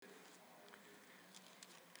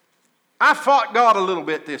I fought God a little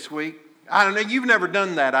bit this week. I don't know, you've never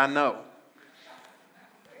done that, I know.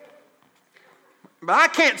 But I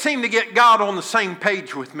can't seem to get God on the same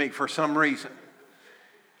page with me for some reason.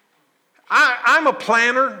 I'm a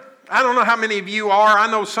planner. I don't know how many of you are. I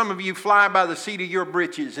know some of you fly by the seat of your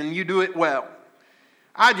britches and you do it well.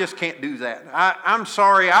 I just can't do that. I'm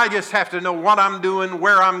sorry. I just have to know what I'm doing,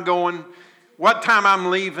 where I'm going, what time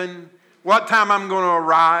I'm leaving, what time I'm going to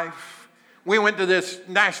arrive. We went to this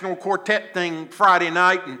national quartet thing Friday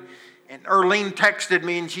night, and Erlene texted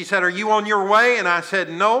me and she said, "Are you on your way?" And I said,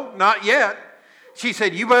 "No, not yet." She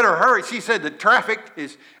said, "You better hurry." She said, "The traffic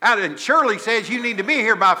is out." And Shirley says, "You need to be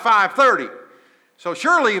here by 5:30. So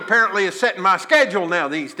Shirley apparently is setting my schedule now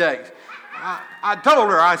these days. I told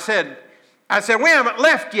her, I said, "We haven't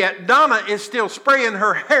left yet. Donna is still spraying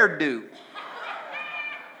her hairdo.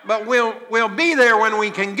 But we'll be there when we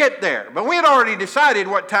can get there." But we had already decided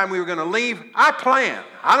what time we were going to leave. I plan.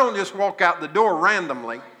 I don't just walk out the door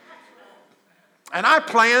randomly. And I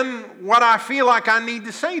plan what I feel like I need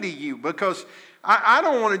to say to you, because I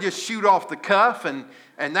don't want to just shoot off the cuff, and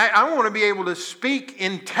that I want to be able to speak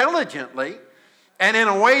intelligently and in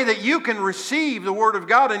a way that you can receive the Word of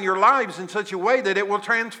God in your lives in such a way that it will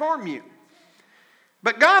transform you.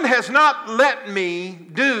 But God has not let me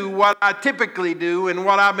do what I typically do and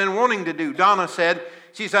what I've been wanting to do. Donna said,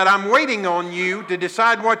 she said, "I'm waiting on you to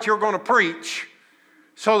decide what you're going to preach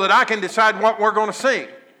so that I can decide what we're going to sing."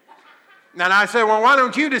 And I said, "Well, why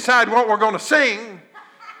don't you decide what we're going to sing?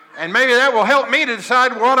 And maybe that will help me to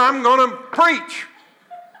decide what I'm going to preach."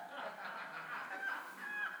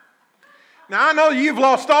 Now, I know you've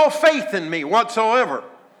lost all faith in me whatsoever.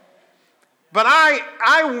 But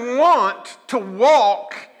I want to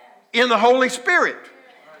walk in the Holy Spirit.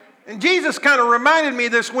 And Jesus kind of reminded me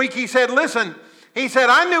this week. He said, listen, he said,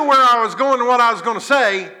 "I knew where I was going and what I was going to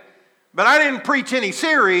say, but I didn't preach any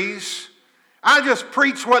series. I just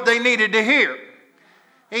preached what they needed to hear."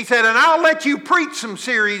 He said, "And I'll let you preach some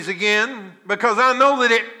series again, because I know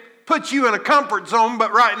that it puts you in a comfort zone,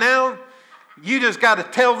 but right now, you just got to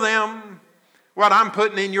tell them what I'm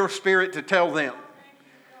putting in your spirit to tell them."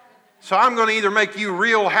 So I'm going to either make you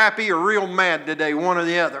real happy or real mad today, one or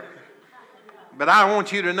the other. But I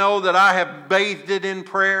want you to know that I have bathed it in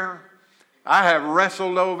prayer. I have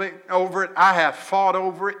wrestled over it. I have fought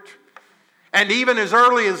over it. And even as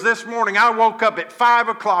early as this morning, I woke up at 5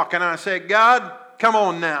 o'clock and I said, "God, come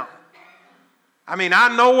on now. I mean, I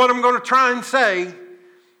know what I'm going to try and say,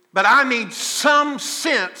 but I need some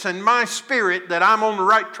sense in my spirit that I'm on the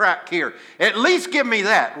right track here. At least give me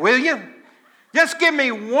that, will you? Just give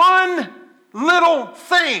me one little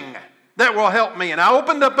thing that will help me." And I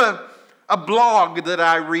opened up a blog that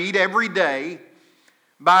I read every day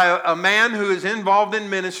by a man who is involved in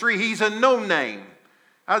ministry. He's a no-name.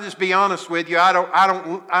 I'll just be honest with you. I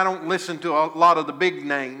don't listen to a lot of the big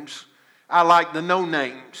names. I like the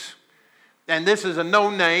no-names. And this is a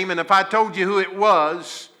no-name, and if I told you who it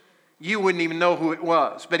was, you wouldn't even know who it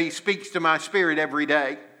was. But he speaks to my spirit every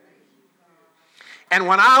day. And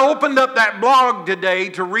when I opened up that blog today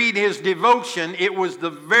to read his devotion, it was the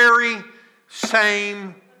very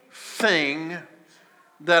same thing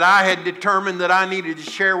that I had determined that I needed to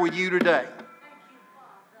share with you today.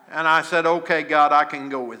 And I said, "Okay, God, I can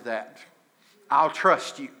go with that. I'll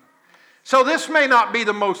trust you." So this may not be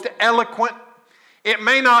the most eloquent. It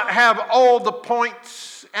may not have all the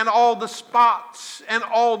points and all the spots and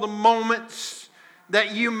all the moments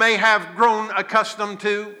that you may have grown accustomed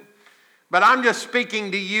to. But I'm just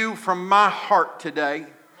speaking to you from my heart today.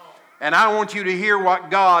 And I want you to hear what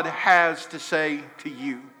God has to say to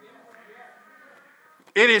you.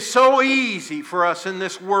 It is so easy for us in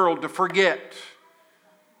this world to forget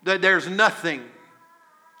that there's nothing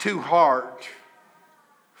too hard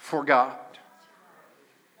for God.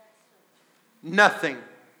 Nothing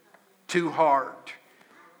too hard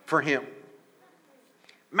for Him.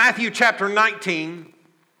 Matthew chapter 19.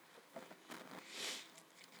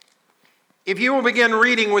 If you will begin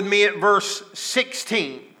reading with me at verse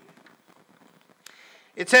 16.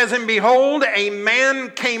 It says, "And behold, a man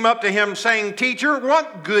came up to him saying, 'Teacher,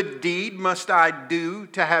 what good deed must I do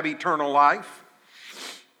to have eternal life?'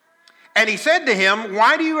 And he said to him,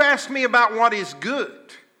 'Why do you ask me about what is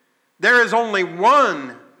good? There is only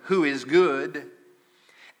one who is good.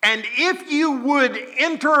 And if you would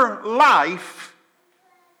enter life,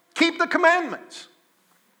 keep the commandments.'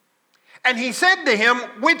 And he said to him,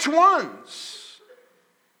 'Which ones?'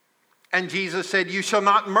 And Jesus said, 'You shall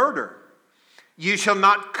not murder. You shall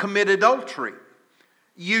not commit adultery.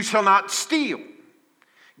 You shall not steal.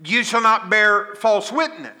 You shall not bear false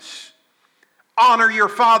witness. Honor your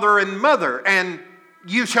father and mother.' And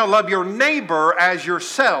you shall love your neighbor as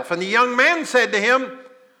yourself. And the young man said to him,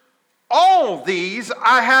 all these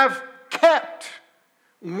I have kept.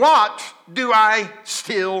 What do I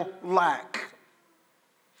still lack?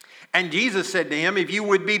 And Jesus said to him, if you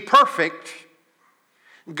would be perfect,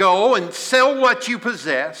 go and sell what you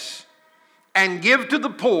possess and give to the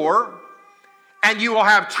poor, and you will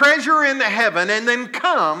have treasure in heaven, and then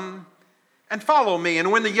come and follow me.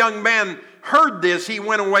 And when the young man heard this, he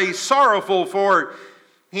went away sorrowful, for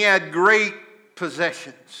he had great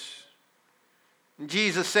possessions. And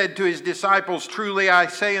Jesus said to his disciples, truly I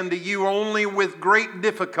say unto you, only with great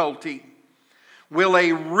difficulty will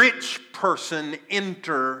a rich person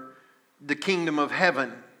enter the kingdom of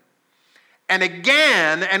heaven. And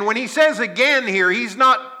again, and when he says again here, he's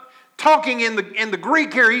not talking in the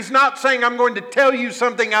Greek here, he's not saying I'm going to tell you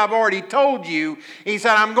something I've already told you. He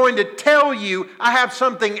said I'm going to tell you, I have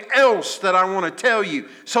something else that I want to tell you.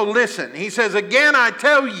 So listen, he says, again I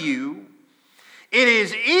tell you, it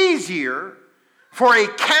is easier for a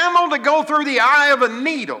camel to go through the eye of a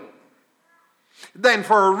needle than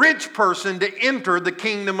for a rich person to enter the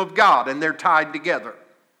kingdom of God. And they're tied together.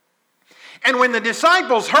 And when the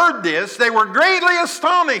disciples heard this, they were greatly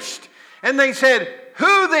astonished. And they said,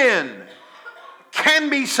 who then can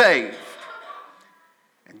be saved?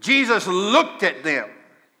 And Jesus looked at them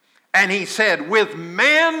and he said, with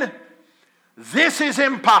men this is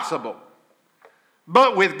impossible,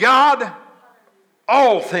 but with God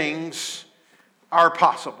all things are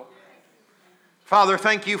possible. Father,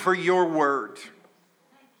 thank you for your word.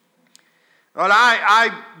 Lord,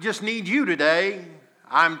 I just need you today.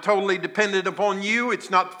 I'm totally dependent upon you. It's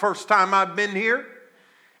not the first time I've been here,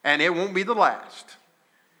 and it won't be the last.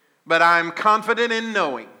 But I'm confident in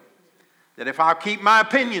knowing that if I'll keep my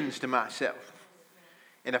opinions to myself,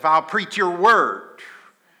 and if I'll preach your word,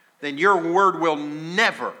 then your word will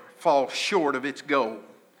never fall short of its goal.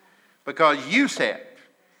 Because you said,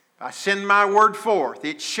 if I send my word forth,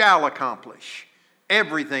 it shall accomplish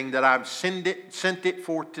everything that I've sent it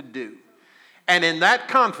forth to do. And in that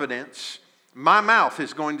confidence, my mouth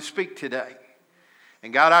is going to speak today.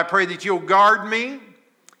 And God, I pray that you'll guard me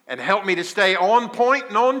and help me to stay on point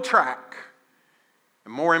and on track.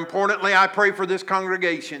 And more importantly, I pray for this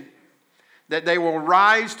congregation that they will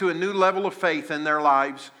rise to a new level of faith in their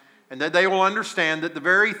lives, and that they will understand that the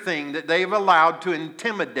very thing that they've allowed to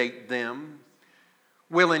intimidate them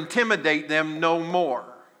will intimidate them no more.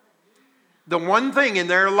 The one thing in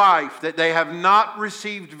their life that they have not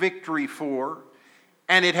received victory for,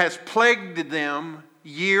 and it has plagued them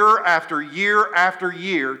year after year after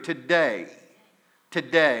year, today,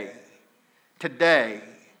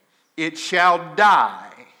 it shall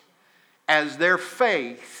die as their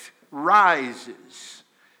faith rises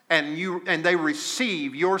and they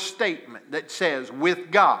receive your statement that says,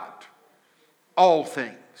 with God, all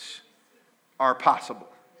things are possible.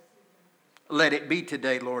 Let it be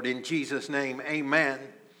today, Lord, in Jesus' name, amen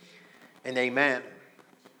and amen.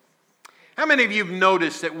 How many of you have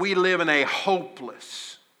noticed that we live in a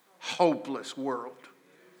hopeless world?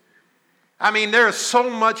 I mean, there is so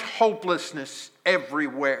much hopelessness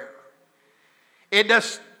everywhere. It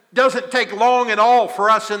just doesn't take long at all for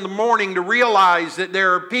us in the morning to realize that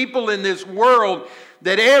there are people in this world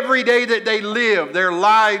that every day that they live, their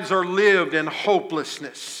lives are lived in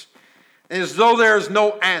hopelessness, as though there's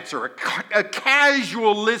no answer. A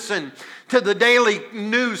casual listen to the daily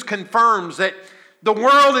news confirms that the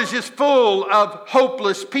world is just full of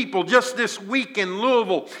hopeless people. Just this week in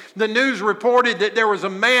Louisville, the news reported that there was a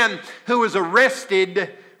man who was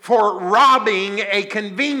arrested for robbing a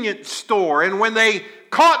convenience store. And when they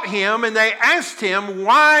caught him and they asked him,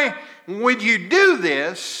 why would you do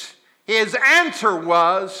this? His answer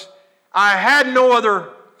was, I had no other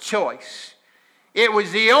choice. It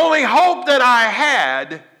was the only hope that I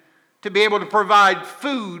had to be able to provide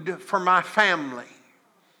food for my family.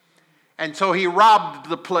 And so he robbed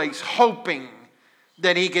the place hoping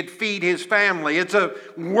that he could feed his family. It's a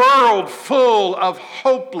world full of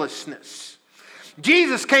hopelessness.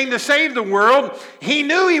 Jesus came to save the world. He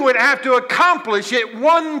knew he would have to accomplish it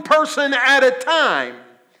one person at a time.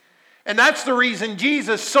 And that's the reason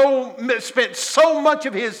Jesus spent so much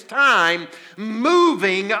of his time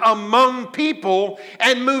moving among people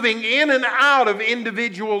and moving in and out of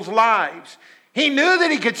individuals' lives. He knew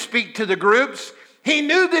that he could speak to the groups. He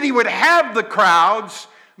knew that he would have the crowds,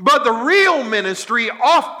 but the real ministry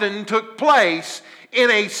often took place in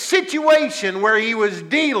a situation where he was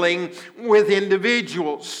dealing with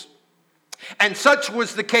individuals. And such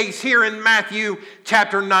was the case here in Matthew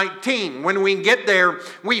chapter 19. When we get there,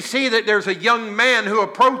 we see that there's a young man who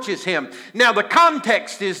approaches him. Now, the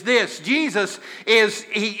context is this. Jesus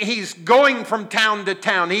he's going from town to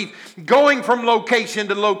town. He's going from location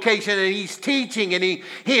to location, and he's teaching, and he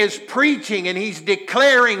is preaching, and he's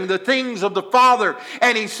declaring the things of the Father.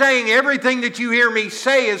 And he's saying, everything that you hear me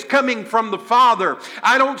say is coming from the Father.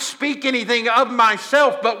 I don't speak anything of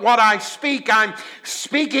myself, but what I speak, I'm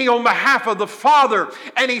speaking on behalf of the Father.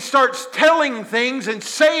 And he starts telling things and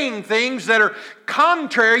saying things that are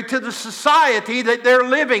contrary to the society that they're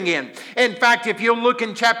living in. In fact, if you'll look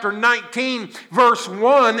in chapter 19, verse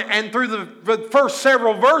 1, and through the first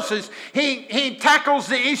several verses, he tackles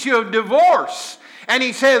the issue of divorce. And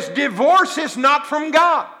he says, divorce is not from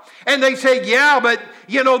God. And they say, yeah, but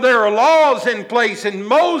there are laws in place, and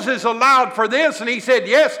Moses allowed for this. And he said,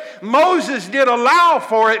 yes, Moses did allow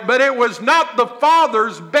for it, but it was not the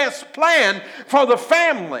Father's best plan for the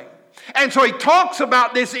family. And so he talks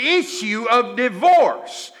about this issue of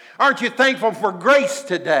divorce. Aren't you thankful for grace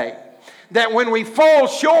today? That when we fall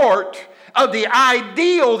short of the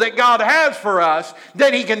ideal that God has for us,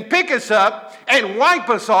 that he can pick us up and wipe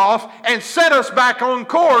us off and set us back on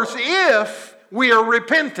course if we are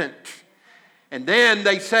repentant. And then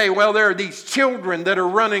they say, well, there are these children that are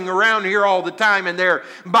running around here all the time, and they're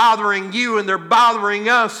bothering you and they're bothering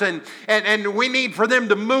us, and we need for them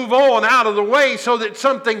to move on out of the way so that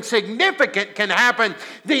something significant can happen.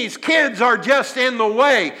 These kids are just in the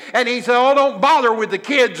way. And he said, oh, don't bother with the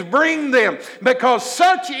kids, bring them, because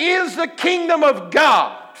such is the kingdom of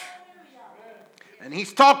God. And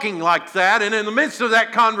he's talking like that, and in the midst of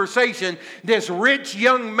that conversation, this rich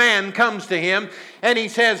young man comes to him, and he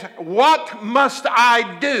says, what must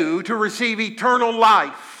I do to receive eternal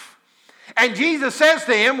life? And Jesus says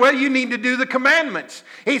to him, well, you need to do the commandments.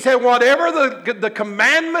 He said, whatever the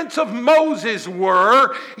commandments of Moses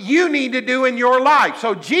were, you need to do in your life.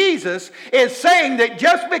 So Jesus is saying that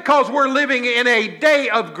just because we're living in a day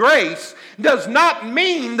of grace does not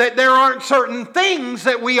mean that there aren't certain things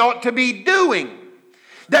that we ought to be doing.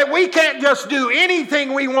 That we can't just do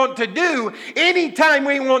anything we want to do, anytime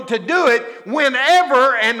we want to do it,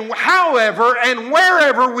 whenever and however and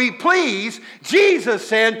wherever we please. Jesus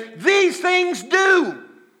said, these things do.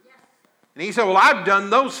 And he said, well, I've done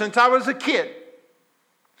those since I was a kid.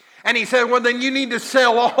 And he said, well, then you need to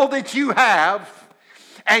sell all that you have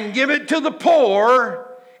and give it to the poor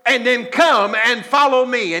and then come and follow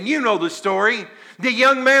me. And you know the story. The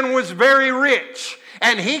young man was very rich,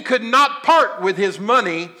 and he could not part with his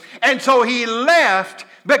money. And so he left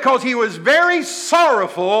because he was very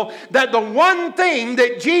sorrowful that the one thing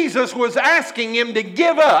that Jesus was asking him to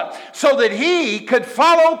give up so that he could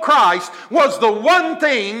follow Christ was the one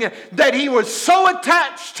thing that he was so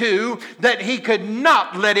attached to that he could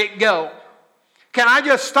not let it go. Can I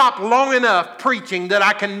just stop long enough preaching that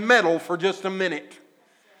I can meddle for just a minute?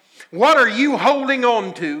 What are you holding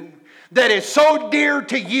on to that is so dear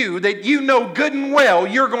to you that you know good and well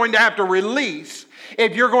you're going to have to release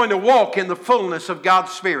if you're going to walk in the fullness of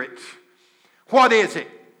God's Spirit? What is it?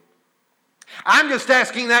 I'm just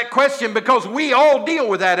asking that question because we all deal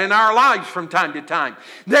with that in our lives from time to time.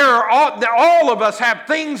 All of us have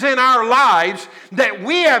things in our lives that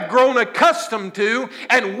we have grown accustomed to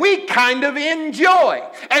and we kind of enjoy.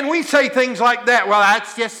 And we say things like that, well,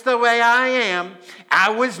 that's just the way I am.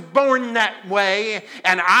 I was born that way,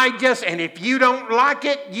 and if you don't like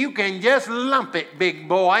it, you can just lump it, big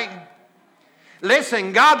boy.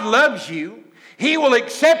 Listen, God loves you. He will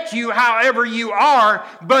accept you however you are,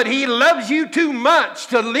 but He loves you too much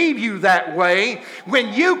to leave you that way.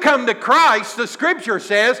 When you come to Christ, the Scripture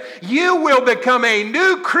says, you will become a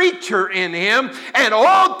new creature in Him, and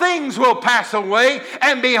all things will pass away,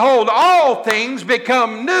 and behold, all things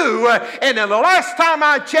become new. And the last time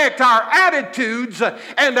I checked, our attitudes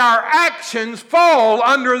and our actions fall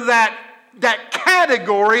under that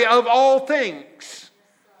category of all things.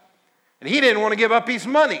 And he didn't want to give up his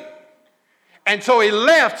money. And so he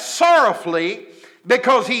left sorrowfully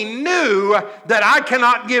because he knew that I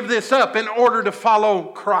cannot give this up in order to follow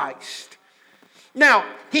Christ. Now,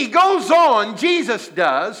 he goes on, Jesus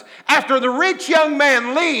does, after the rich young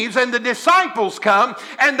man leaves and the disciples come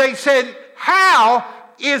and they said, how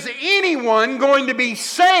is anyone going to be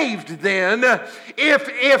saved then if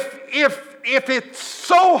it's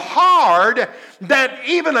so hard that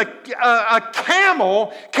even a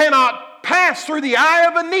camel cannot pass through the eye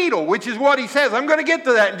of a needle, which is what he says. I'm going to get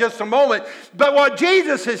to that in just a moment. But what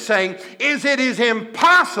Jesus is saying is it is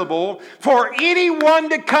impossible for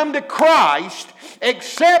anyone to come to Christ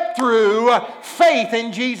except through faith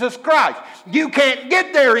in Jesus Christ. You can't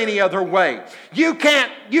get there any other way. You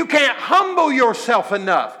can't humble yourself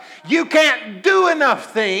enough. You can't do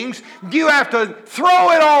enough things. You have to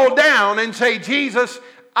throw it all down and say, Jesus,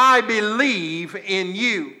 I believe in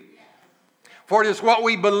you. For it is what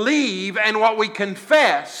we believe and what we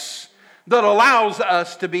confess that allows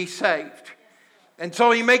us to be saved. And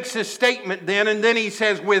so he makes this statement then, and then he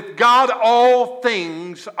says, with God all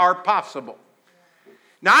things are possible.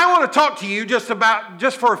 Now I want to talk to you just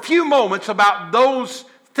for a few moments about those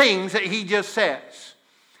things that he just says.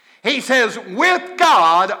 He says, with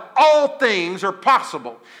God, all things are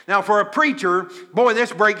possible. Now, for a preacher, boy,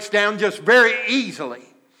 this breaks down just very easily.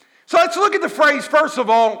 So let's look at the phrase, first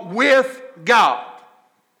of all, with God.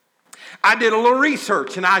 I did a little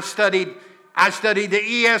research, and I studied the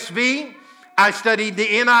ESV, I studied the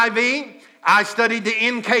NIV, I studied the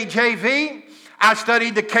NKJV, I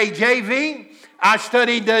studied the KJV, I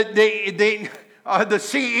studied the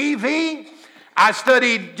CEV, I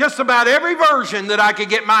studied just about every version that I could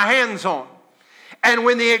get my hands on. And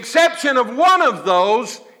with the exception of one of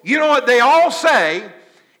those, you know what they all say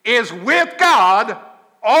is, with God,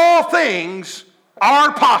 all things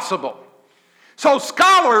are possible. So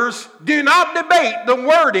scholars do not debate the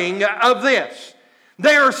wording of this.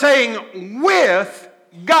 They are saying, with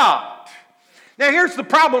God. Now here's the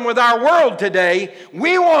problem with our world today.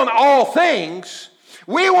 We want all things,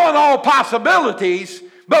 we want all possibilities,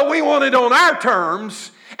 but we want it on our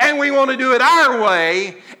terms, and we want to do it our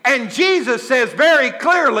way. And Jesus says very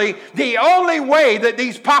clearly, the only way that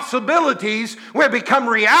these possibilities will become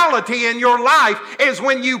reality in your life is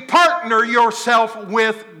when you partner yourself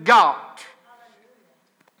with God.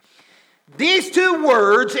 These two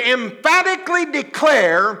words emphatically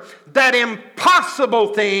declare that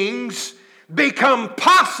impossible things become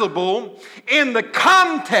possible in the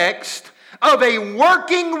context of a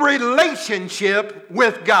working relationship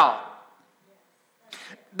with God.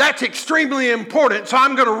 That's extremely important, so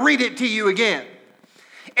I'm going to read it to you again.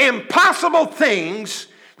 Impossible things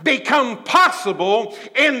become possible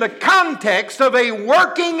in the context of a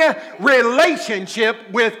working relationship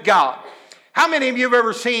with God. How many of you have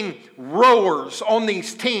ever seen rowers on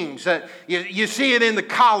these teams? You see it in the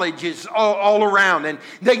colleges all around, and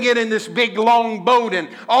they get in this big long boat, and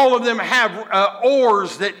all of them have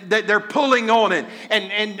oars that they're pulling on it.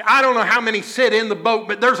 And I don't know how many sit in the boat,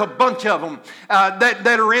 but there's a bunch of them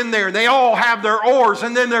that are in there. They all have their oars,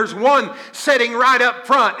 and then there's one sitting right up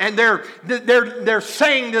front, and they're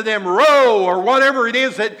saying to them, row, or whatever it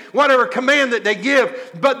is, whatever command that they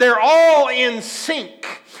give, but they're all in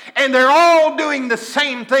sync. And they're all doing the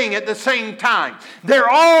same thing at the same time. They're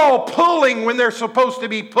all pulling when they're supposed to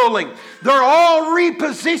be pulling. They're all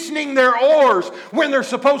repositioning their oars when they're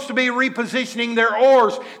supposed to be repositioning their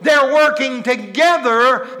oars. They're working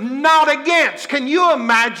together, not against. Can you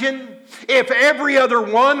imagine if every other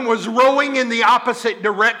one was rowing in the opposite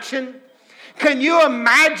direction? Can you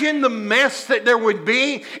imagine the mess that there would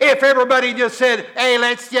be if everybody just said, hey,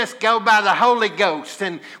 let's just go by the Holy Ghost,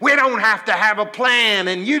 and we don't have to have a plan,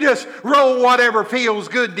 and you just row whatever feels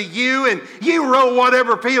good to you, and you row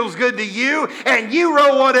whatever feels good to you, and you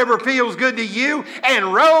row whatever feels good to you,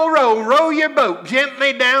 and row your boat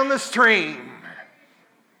gently down the stream.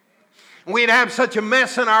 We'd have such a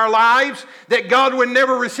mess in our lives that God would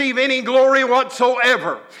never receive any glory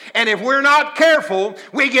whatsoever. And if we're not careful,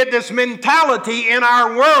 we get this mentality in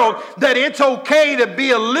our world that it's okay to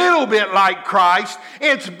be a little bit like Christ.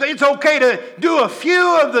 It's okay to do a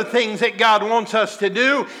few of the things that God wants us to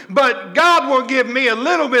do, but God will give me a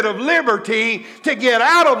little bit of liberty to get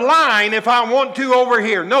out of line if I want to over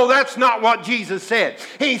here. No, that's not what Jesus said.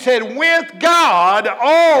 He said, with God,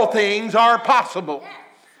 all things are possible.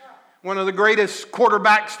 One of the greatest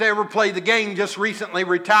quarterbacks to ever play the game just recently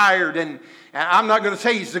retired. And I'm not going to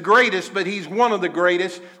say he's the greatest, but he's one of the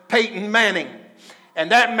greatest, Peyton Manning. And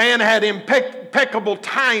that man had impeccable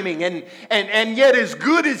timing. And yet as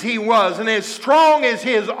good as he was and as strong as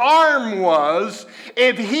his arm was,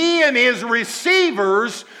 if he and his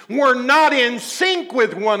receivers were not in sync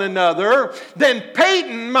with one another, then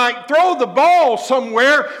Peyton might throw the ball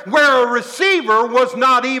somewhere where a receiver was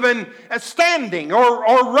not even standing or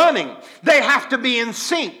running. They have to be in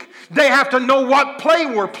sync. They have to know what play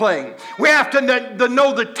we're playing. We have to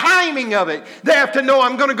know the timing of it. They have to know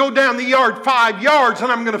I'm going to go down the yard 5 yards and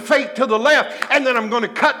I'm going to fake to the left and then I'm going to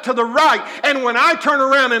cut to the right. And when I turn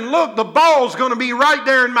around and look, the ball's going to be right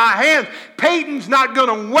there in my hands. Peyton's not going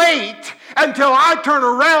to wait until I turn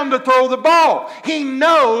around to throw the ball. He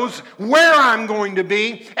knows where I'm going to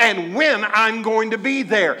be and when I'm going to be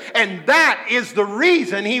there. And that is the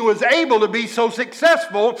reason he was able to be so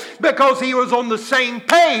successful, because he was on the same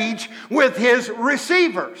page with his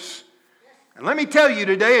receivers. And let me tell you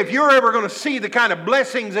today, if you're ever going to see the kind of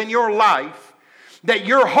blessings in your life that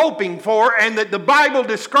you're hoping for and that the Bible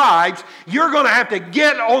describes, you're going to have to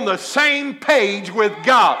get on the same page with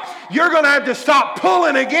God. You're going to have to stop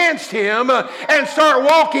pulling against Him and start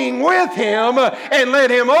walking with Him and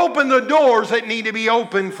let Him open the doors that need to be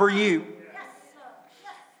opened for you.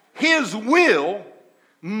 His will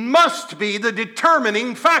must be the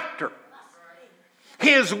determining factor.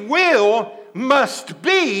 His will must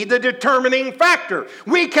be the determining factor.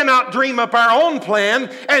 We cannot dream up our own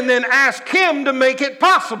plan and then ask Him to make it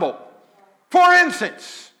possible. For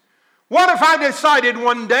instance, what if I decided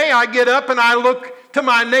one day I get up and I look to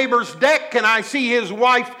my neighbor's deck and I see his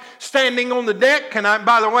wife standing on the deck, and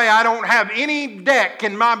by the way, I don't have any deck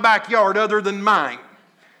in my backyard other than mine.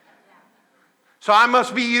 So I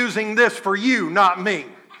must be using this for you, not me.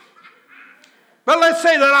 But let's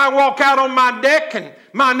say that I walk out on my deck and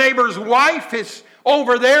my neighbor's wife is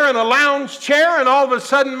over there in a lounge chair, and all of a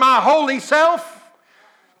sudden my holy self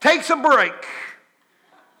takes a break.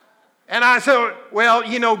 And I say, well,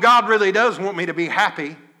 you know, God really does want me to be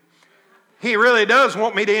happy. He really does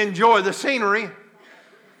want me to enjoy the scenery.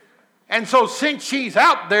 And so since she's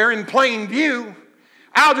out there in plain view,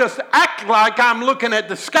 I'll just act like I'm looking at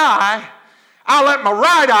the sky. I'll let my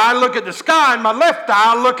right eye look at the sky and my left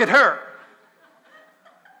eye look at her.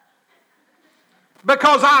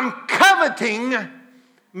 Because I'm coveting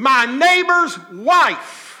my neighbor's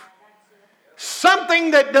wife.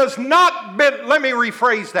 Something that does not, let me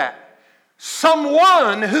rephrase that.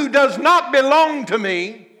 Someone who does not belong to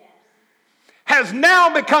me has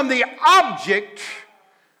now become the object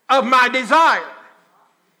of my desire.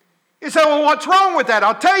 You say, well, what's wrong with that?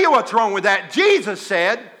 I'll tell you what's wrong with that. Jesus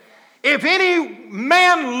said, if any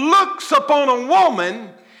man looks upon a woman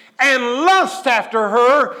and lust after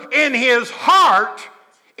her in his heart,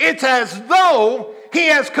 it's as though he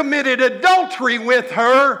has committed adultery with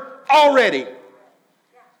her already.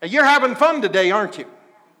 Now, you're having fun today, aren't you?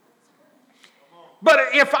 But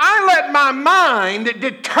if I let my mind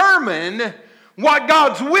determine what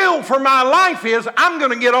God's will for my life is, I'm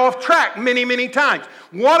going to get off track many, many times.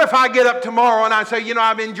 What if I get up tomorrow and I say, you know,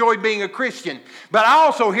 I've enjoyed being a Christian, but I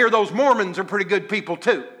also hear those Mormons are pretty good people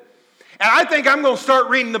too. And I think I'm going to start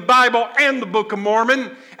reading the Bible and the Book of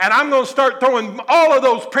Mormon, and I'm going to start throwing all of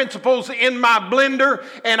those principles in my blender,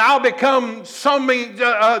 and I'll become some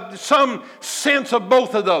sense of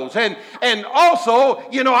both of those. And also,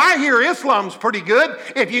 you know, I hear Islam's pretty good.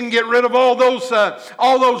 If you can get rid of all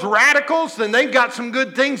those radicals, then they've got some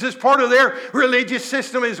good things as part of their religious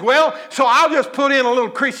system as well. So I'll just put in a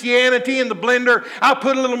little Christianity in the blender. I'll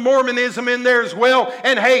put a little Mormonism in there as well.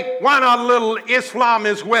 And hey, why not a little Islam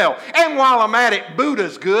as well? And while I'm at it,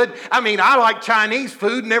 Buddha's good. I mean, I like Chinese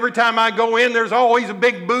food, and every time I go in, there's always a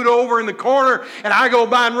big Buddha over in the corner, and I go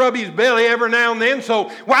by and rub his belly every now and then. So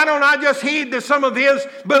why don't I just heed to some of his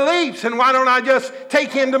beliefs, and why don't I just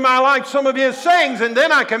take into my life some of his sayings, and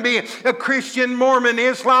then I can be a Christian, Mormon,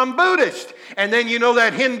 Islam, Buddhist. And then, you know,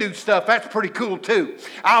 that Hindu stuff, that's pretty cool too.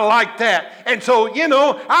 I like that. And so, you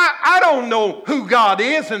know, I don't know who God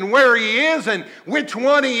is and where He is and which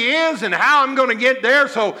one He is and how I'm going to get there.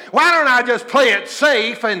 So why don't I just play it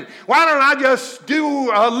safe, and why don't I just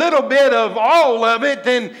do a little bit of all of it,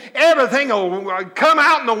 and everything will come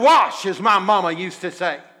out in the wash, as my mama used to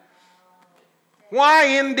say.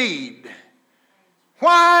 Why indeed?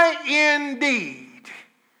 Why indeed?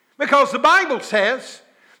 Because the Bible says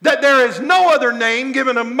that there is no other name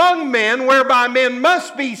given among men whereby men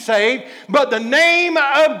must be saved but the name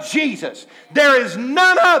of Jesus. There is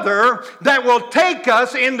none other that will take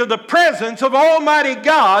us into the presence of Almighty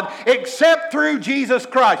God except through Jesus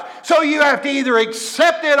Christ. So you have to either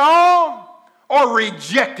accept it all or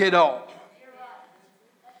reject it all.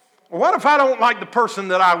 What if I don't like the person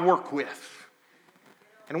that I work with?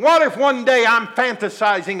 And what if one day I'm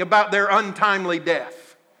fantasizing about their untimely death?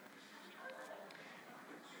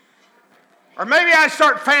 Or maybe I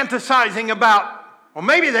start fantasizing about, well,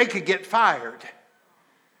 maybe they could get fired.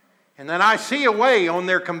 And then I see a way on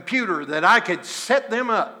their computer that I could set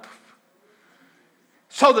them up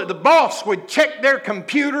so that the boss would check their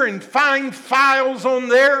computer and find files on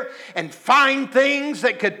there and find things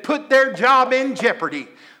that could put their job in jeopardy.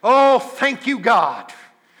 Oh, thank you, God,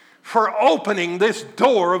 for opening this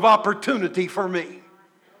door of opportunity for me.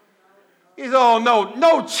 He said, oh,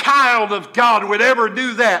 no child of God would ever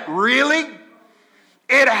do that. Really?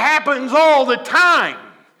 It happens all the time.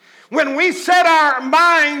 When we set our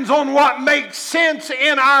minds on what makes sense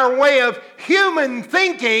in our way of human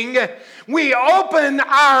thinking, we open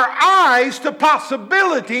our eyes to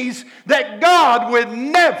possibilities that God would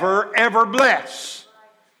never, ever bless.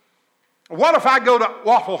 What if I go to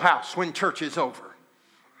Waffle House when church is over?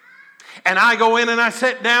 And I go in and I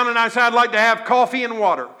sit down and I say, I'd like to have coffee and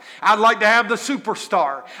water. I'd like to have the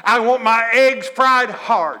Superstar. I want my eggs fried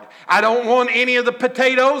hard. I don't want any of the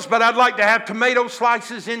potatoes, but I'd like to have tomato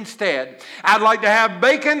slices instead. I'd like to have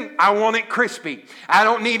bacon. I want it crispy. I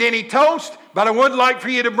don't need any toast, but I would like for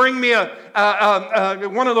you to bring me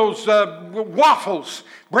one of those waffles.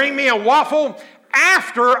 Bring me a waffle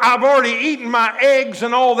after I've already eaten my eggs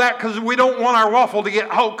and all that, because we don't want our waffle to get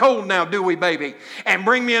cold now, do we, baby? And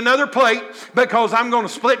bring me another plate, because I'm going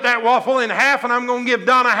to split that waffle in half and I'm going to give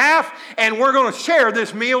Donna half, and we're going to share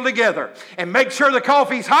this meal together. And make sure the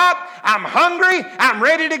coffee's hot. I'm hungry. I'm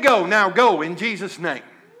ready to go. Now go in Jesus' name.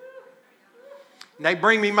 And they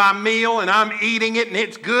bring me my meal and I'm eating it and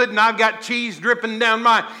it's good, and I've got cheese dripping down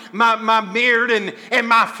my beard and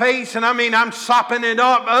my face, and I'm sopping it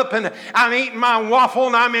up and I'm eating my waffle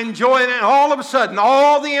and I'm enjoying it. And all of a sudden,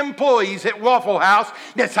 all the employees at Waffle House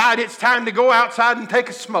decide it's time to go outside and take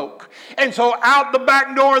a smoke. And so out the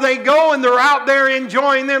back door they go, and they're out there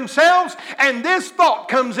enjoying themselves. And this thought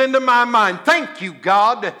comes into my mind: thank you,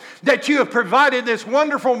 God, that you have provided this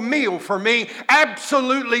wonderful meal for me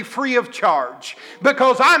absolutely free of charge.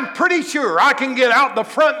 Because I'm pretty sure I can get out the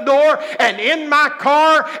front door and in my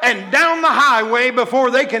car and down the highway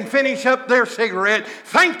before they can finish up their cigarette.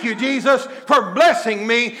 Thank you, Jesus, for blessing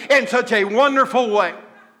me in such a wonderful way.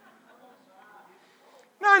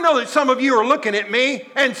 Now, I know that some of you are looking at me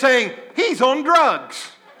and saying, he's on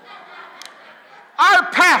drugs.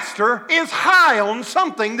 Our pastor is high on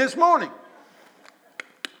something this morning.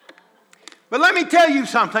 But let me tell you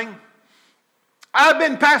something. I've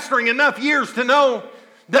been pastoring enough years to know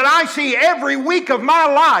that I see every week of my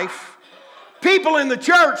life people in the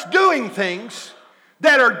church doing things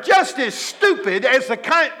that are just as stupid as the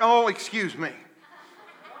kind... Oh, excuse me.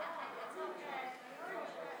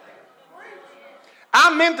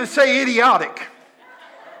 I meant to say idiotic.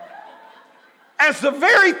 As the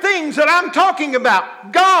very things that I'm talking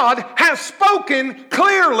about. God has spoken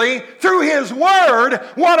clearly through His Word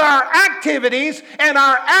what our activities and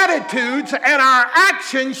our attitudes and our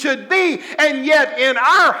actions should be. And yet in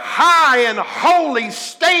our high and holy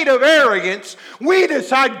state of arrogance, we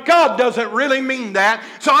decide God doesn't really mean that.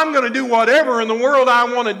 So I'm going to do whatever in the world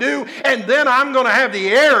I want to do. And then I'm going to have the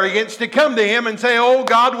arrogance to come to Him and say, oh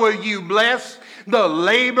God, will you bless the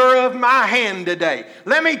labor of my hand today?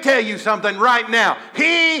 Let me tell you something right now.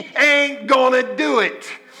 He ain't gonna do it,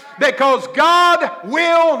 because God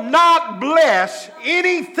will not bless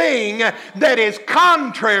anything that is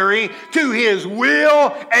contrary to His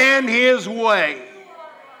will and His way.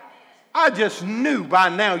 I just knew by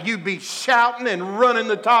now you'd be shouting and running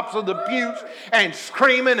the tops of the pews and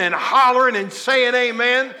screaming and hollering and saying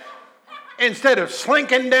amen, instead of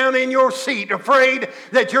slinking down in your seat, afraid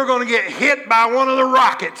that you're going to get hit by one of the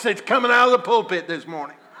rockets that's coming out of the pulpit this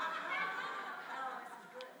morning.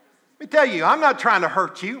 Let me tell you, I'm not trying to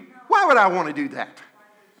hurt you. Why would I want to do that?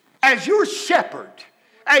 As your shepherd,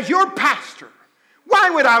 as your pastor, why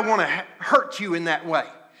would I want to hurt you in that way?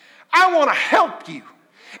 I want to help you.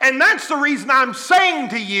 And that's the reason I'm saying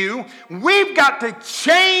to you, we've got to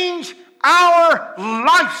change our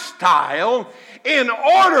lifestyle in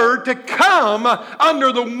order to come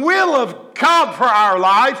under the will of God for our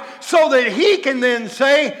lives, so that He can then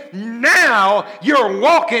say, now you're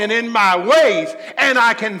walking in my ways, and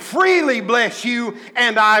I can freely bless you,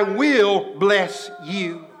 and I will bless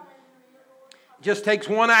you. It just takes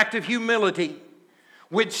one act of humility,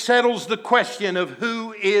 which settles the question of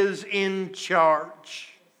who is in charge.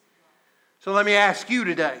 So let me ask you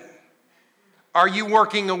today, are you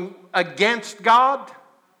working against God?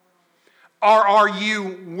 Or are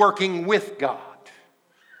you working with God?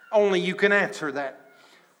 Only you can answer that.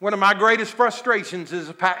 One of my greatest frustrations as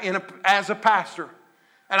a pastor,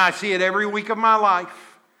 and I see it every week of my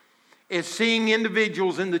life, is seeing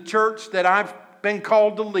individuals in the church that I've been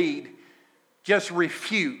called to lead just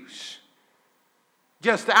refuse.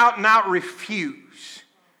 Just out and out refuse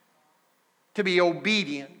to be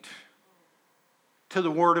obedient to the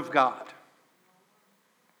Word of God.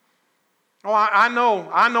 Oh, I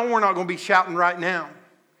know we're not going to be shouting right now.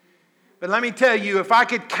 But let me tell you, if I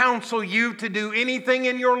could counsel you to do anything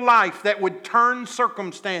in your life that would turn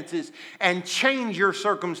circumstances and change your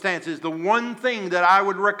circumstances, the one thing that I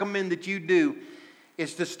would recommend that you do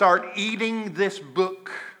is to start eating this book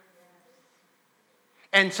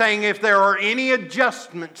and saying, if there are any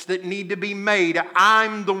adjustments that need to be made,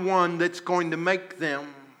 I'm the one that's going to make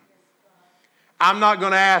them. I'm not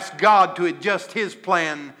going to ask God to adjust His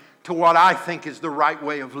plan to what I think is the right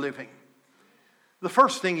way of living. The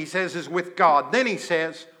first thing He says is with God. Then He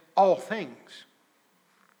says, all things.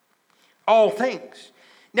 All things.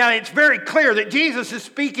 Now, it's very clear that Jesus is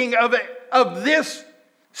speaking of this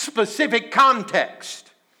specific context.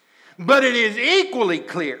 But it is equally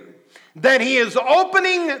clear that he is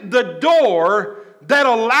opening the door that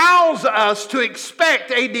allows us to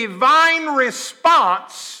expect a divine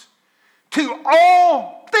response to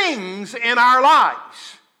all things in our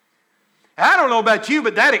lives. I don't know about you,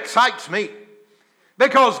 but that excites me.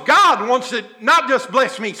 Because God wants to not just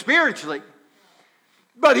bless me spiritually,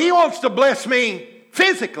 but he wants to bless me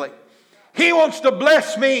physically. He wants to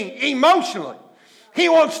bless me emotionally. He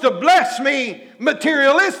wants to bless me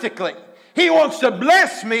materialistically. He wants to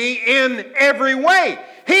bless me in every way.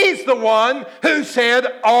 He's the one who said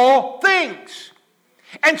all things.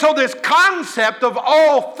 And so this concept of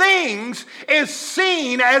all things is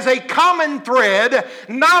seen as a common thread,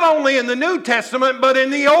 not only in the New Testament, but in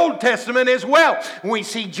the Old Testament as well. We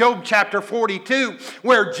see Job chapter 42,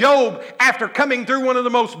 where Job, after coming through one of the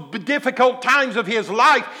most difficult times of his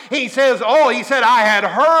life, he said, I had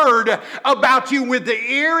heard about you with the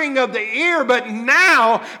hearing of the ear, but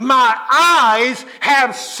now my eyes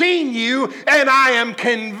have seen you, and I am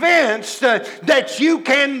convinced that you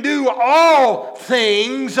can do all things,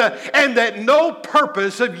 and that no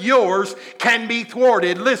purpose of yours can be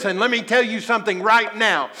thwarted. Listen, let me tell you something right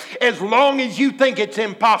now. As long as you think it's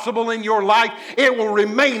impossible in your life, it will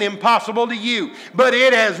remain impossible to you. But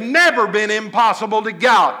it has never been impossible to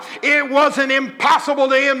God. It wasn't impossible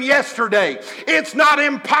to him yesterday. It's not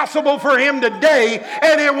impossible for him today,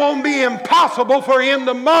 and it won't be impossible for him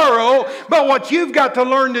tomorrow. But what you've got to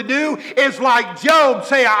learn to do is, like Job,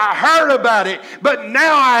 say, I heard about it, but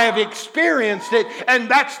now I have experienced it. And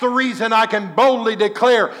that's the reason I can boldly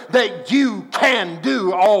declare that you can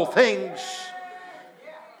do all things.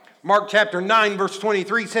 Mark chapter 9 verse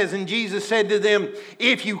 23 says, and Jesus said to them,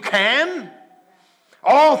 if you can,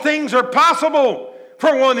 all things are possible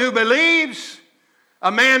for one who believes.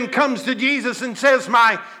 A man comes to Jesus and says,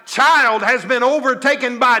 my child has been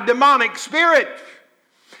overtaken by a demonic spirit.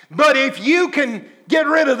 But if you can get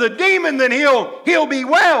rid of the demon, then he'll be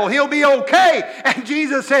well. He'll be okay. And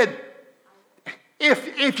Jesus said,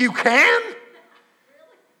 If you can?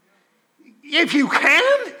 If you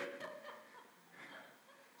can?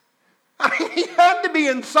 I mean, he had to be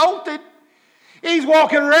insulted. He's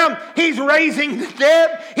walking around. He's raising the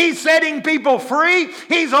dead. He's setting people free.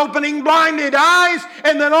 He's opening blinded eyes.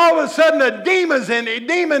 And then all of a sudden a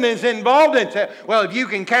demon is involved and says, well, if you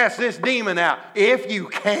can cast this demon out. If you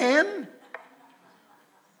can?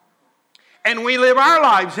 And we live our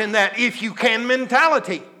lives in that if you can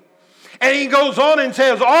mentality. And he goes on and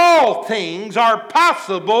says, all things are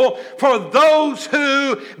possible for those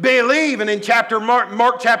who believe. And in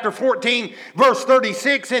Mark chapter 14, verse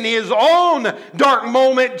 36, in his own dark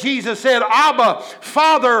moment, Jesus said, Abba,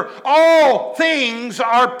 Father, all things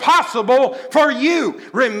are possible for you.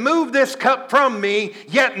 Remove this cup from me,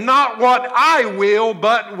 yet not what I will,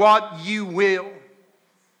 but what you will.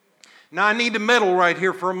 Now, I need to meddle right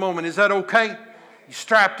here for a moment. Is that okay? You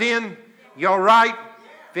strapped in? You all right?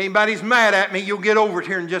 If anybody's mad at me, you'll get over it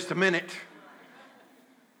here in just a minute.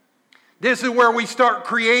 This is where we start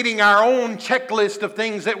creating our own checklist of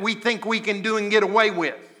things that we think we can do and get away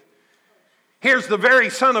with. Here's the very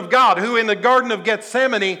Son of God who in the Garden of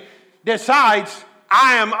Gethsemane decides,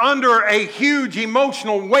 I am under a huge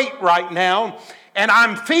emotional weight right now, and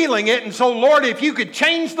I'm feeling it, and so Lord, if you could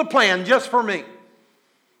change the plan just for me.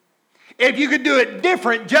 If you could do it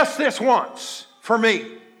different just this once for me.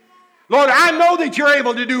 Lord, I know that you're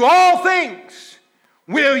able to do all things.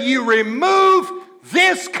 Will you remove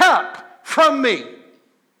this cup from me?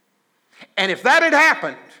 And if that had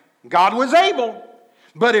happened, God was able,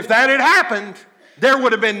 but if that had happened, there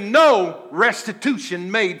would have been no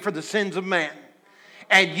restitution made for the sins of man.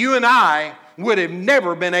 And you and I would have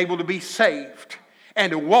never been able to be saved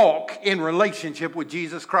and to walk in relationship with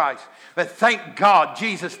Jesus Christ. But thank God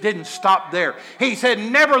Jesus didn't stop there. He said,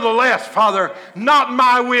 nevertheless, Father, not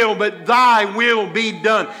my will, but thy will be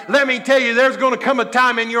done. Let me tell you, there's going to come a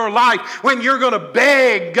time in your life when you're going to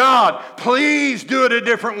beg God, please do it a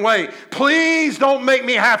different way. Please don't make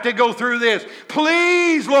me have to go through this.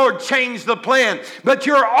 Please, Lord, change the plan. But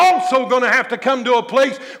you're also going to have to come to a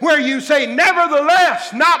place where you say,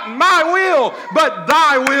 nevertheless, not my will, but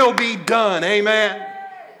thy will be done. Amen.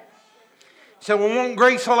 So, well, won't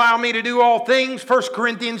grace allow me to do all things? 1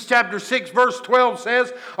 Corinthians chapter 6 verse 12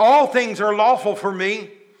 says, all things are lawful for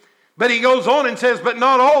me. But he goes on and says, but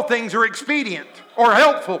not all things are expedient or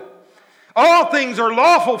helpful. All things are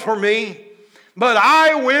lawful for me, but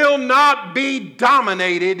I will not be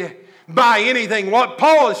dominated by anything. What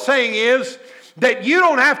Paul is saying is, that you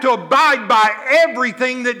don't have to abide by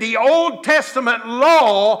everything that the Old Testament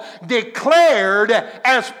law declared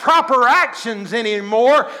as proper actions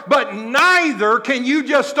anymore, but neither can you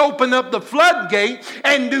just open up the floodgate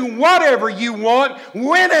and do whatever you want,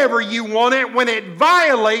 whenever you want it, when it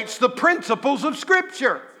violates the principles of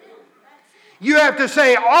Scripture. You have to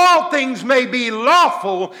say all things may be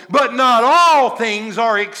lawful, but not all things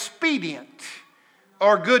are expedient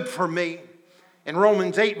or good for me. And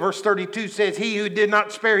Romans 8 verse 32 says, He who did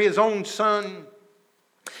not spare His own Son,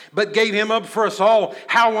 but gave Him up for us all,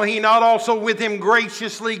 how will He not also with Him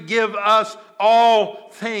graciously give us all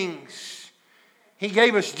things? He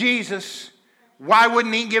gave us Jesus. Why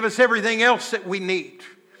wouldn't He give us everything else that we need?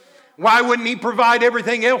 Why wouldn't He provide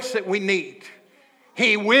everything else that we need?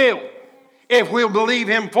 He will, if we'll believe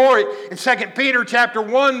Him for it. In 2 Peter chapter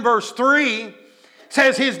 1 verse 3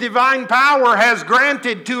 says His divine power has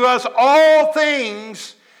granted to us all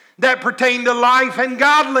things that pertain to life and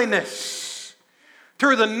godliness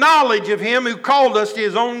through the knowledge of Him who called us to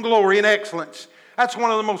His own glory and excellence. That's one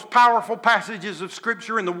of the most powerful passages of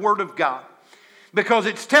Scripture in the Word of God, because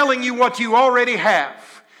it's telling you what you already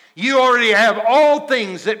have. You already have all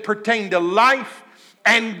things that pertain to life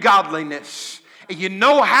and godliness. You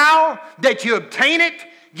know how that you obtain it?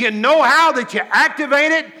 You know how that you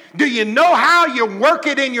activate it? Do you know how you work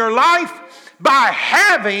it in your life? By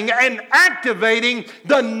having and activating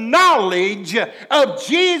the knowledge of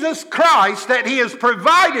Jesus Christ that He has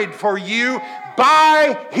provided for you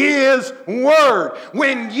by His Word.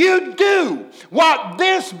 When you do what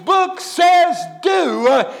this book says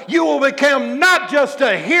do, you will become not just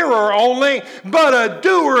a hearer only, but a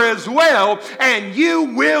doer as well, and you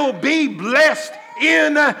will be blessed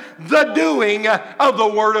in the doing of the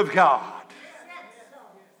Word of God.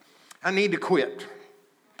 I need to quit.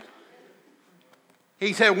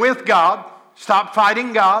 He said, with God, stop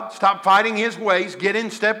fighting God, stop fighting His ways, get in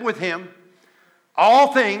step with Him.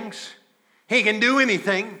 All things, He can do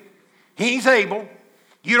anything. He's able.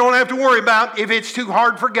 You don't have to worry about if it's too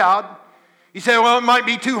hard for God. You say, well, it might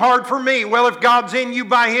be too hard for me. Well, if God's in you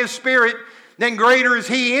by His Spirit, then greater is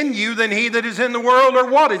He in you than he that is in the world or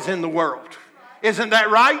what is in the world. Isn't that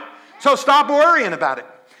right? So stop worrying about it.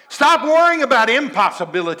 Stop worrying about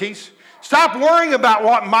impossibilities. Stop worrying about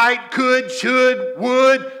what might, could, should,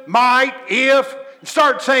 would, might, if.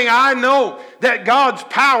 Start saying, I know that God's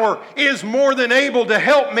power is more than able to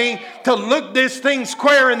help me to look this thing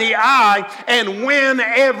square in the eye and win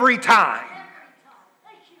every time.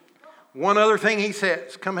 One other thing He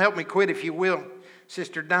says, come help me quit if you will.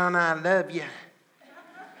 Sister Donna, I love you.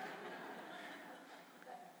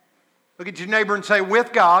 Look at your neighbor and say,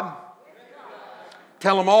 with God,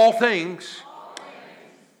 tell them all things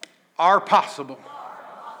are possible.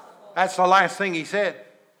 That's the last thing He said.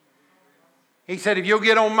 He said, if you'll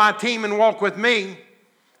get on my team and walk with me,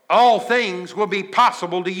 all things will be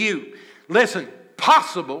possible to you. Listen,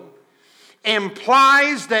 possible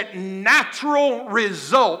implies that natural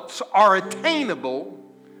results are attainable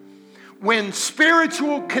when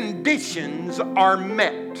spiritual conditions are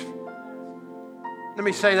met. Let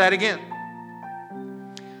me say that again.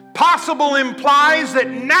 Possible implies that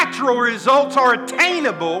natural results are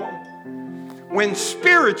attainable when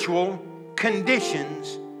spiritual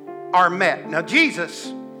conditions are met. Now,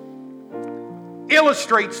 Jesus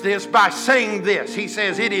illustrates this by saying this. He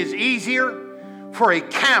says, it is easier for a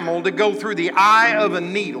camel to go through the eye of a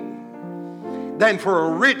needle than for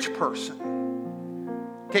a rich person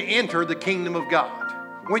to enter the kingdom of God.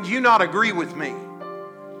 Would you not agree with me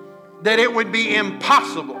that it would be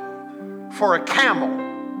impossible for a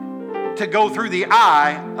camel to go through the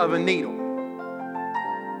eye of a needle?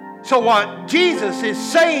 So what Jesus is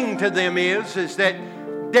saying to them is that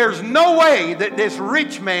there's no way that this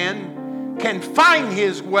rich man can find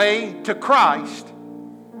his way to Christ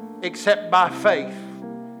except by faith.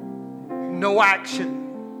 No action.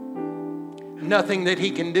 Nothing that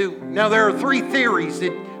he can do. Now there are three theories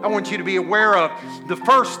that I want you to be aware of. The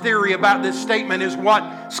first theory about this statement is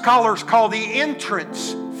what scholars call the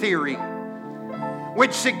entrance theory,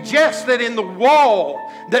 which suggests that in the wall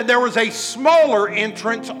that there was a smaller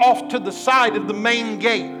entrance off to the side of the main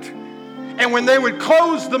gate. And when they would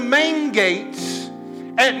close the main gates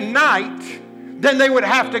at night, then they would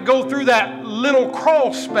have to go through that little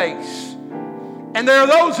crawl space. And there are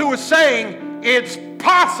those who are saying it's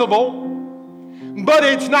possible, but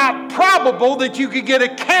it's not probable that you could get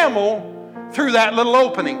a camel through that little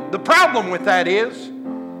opening. The problem with that is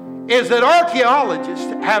that archaeologists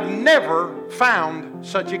have never found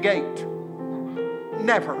such a gate.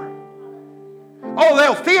 Never. Oh,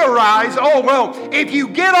 they'll theorize, oh, well, if you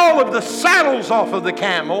get all of the saddles off of the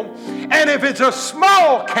camel, and if it's a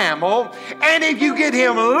small camel, and if you get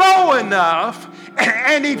him low enough,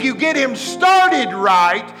 and if you get him started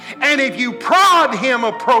right, and if you prod him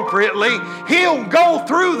appropriately, he'll go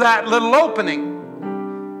through that little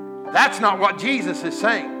opening. That's not what Jesus is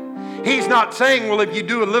saying. He's not saying, well, if you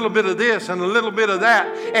do a little bit of this and a little bit of that,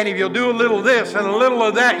 and if you'll do a little of this and a little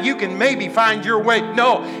of that, you can maybe find your way.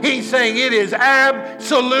 No, he's saying it is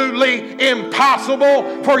absolutely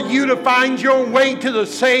impossible for you to find your way to the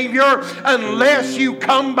Savior unless you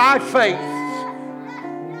come by faith.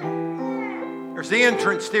 There's the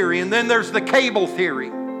entrance theory, and then there's the cable theory.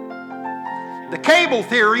 The cable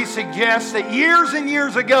theory suggests that years and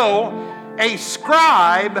years ago, a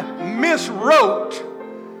scribe miswrote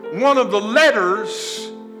one of the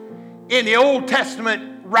letters in the Old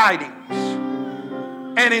Testament writings.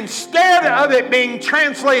 And instead of it being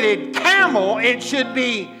translated camel, it should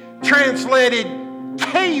be translated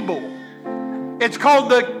cable. It's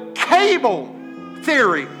called the cable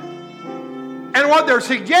theory. And what they're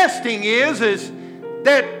suggesting is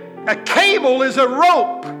that a cable is a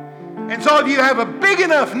rope. And so if you have a big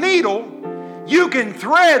enough needle, you can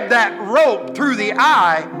thread that rope through the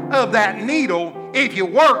eye of that needle if you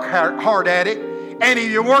work hard at it and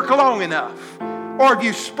if you work long enough. Or if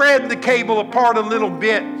you spread the cable apart a little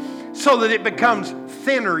bit so that it becomes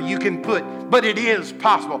thinner, you can put. But it is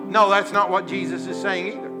possible. No, that's not what Jesus is saying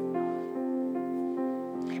either.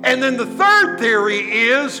 And then the third theory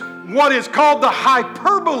is what is called the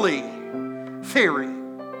hyperbole theory,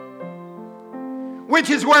 which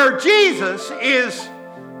is where Jesus is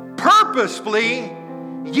purposefully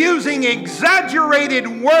using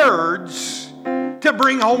exaggerated words to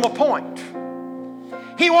bring home a point.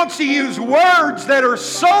 He wants to use words that are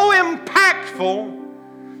so impactful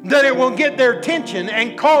that it will get their attention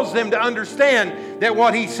and cause them to understand that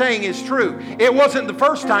what he's saying is true. It wasn't the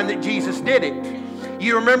first time that Jesus did it.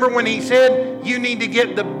 You remember when he said, you need to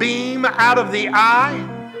get the beam out of the eye?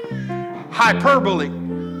 Hyperbole.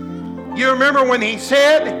 You remember when he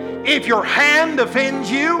said, if your hand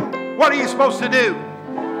offends you, what are you supposed to do?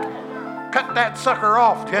 Cut that sucker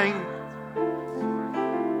off, Cain.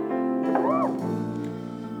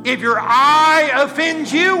 If your eye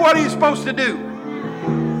offends you, what are you supposed to do?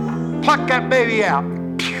 Pluck that baby out.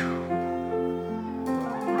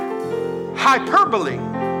 Hyperbole.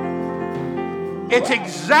 It's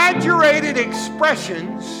exaggerated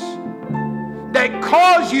expressions that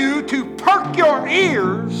cause you to perk your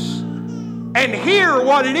ears and hear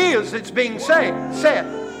what it is that's being said.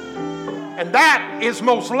 And that is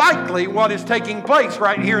most likely what is taking place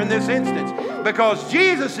right here in this instance. Because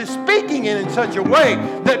Jesus is speaking in such a way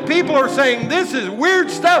that people are saying, this is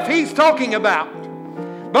weird stuff he's talking about.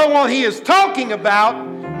 But what he is talking about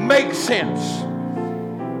makes sense.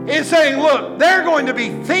 It's saying, look, there are going to be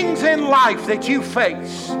things in life that you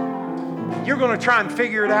face. You're going to try and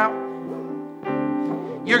figure it out.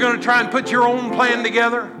 You're going to try and put your own plan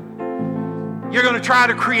together. You're going to try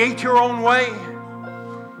to create your own way.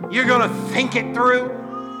 You're going to think it through.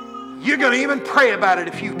 You're going to even pray about it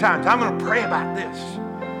a few times. I'm going to pray about this.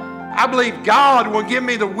 I believe God will give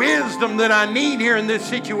me the wisdom that I need here in this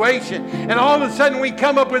situation. And all of a sudden we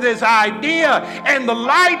come up with this idea and the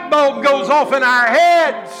light bulb goes off in our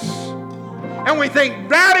heads. And we think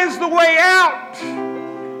that is the way out.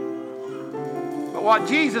 But what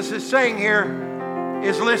Jesus is saying here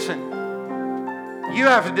is, listen, you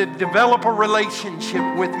have to develop a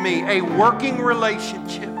relationship with me, a working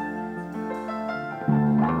relationship.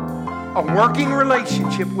 A working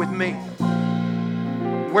relationship with me,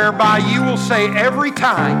 whereby you will say every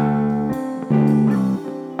time,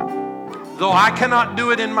 though I cannot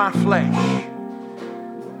do it in my flesh,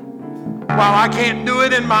 while I can't do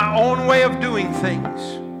it in my own way of doing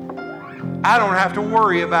things, I don't have to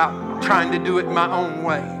worry about trying to do it my own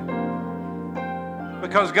way.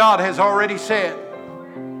 Because God has already said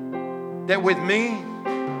that with me,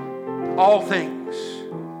 all things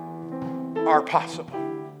are possible.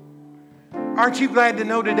 Aren't you glad to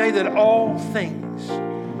know today that all things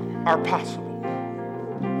are possible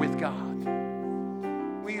with God?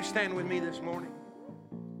 Will you stand with me this morning?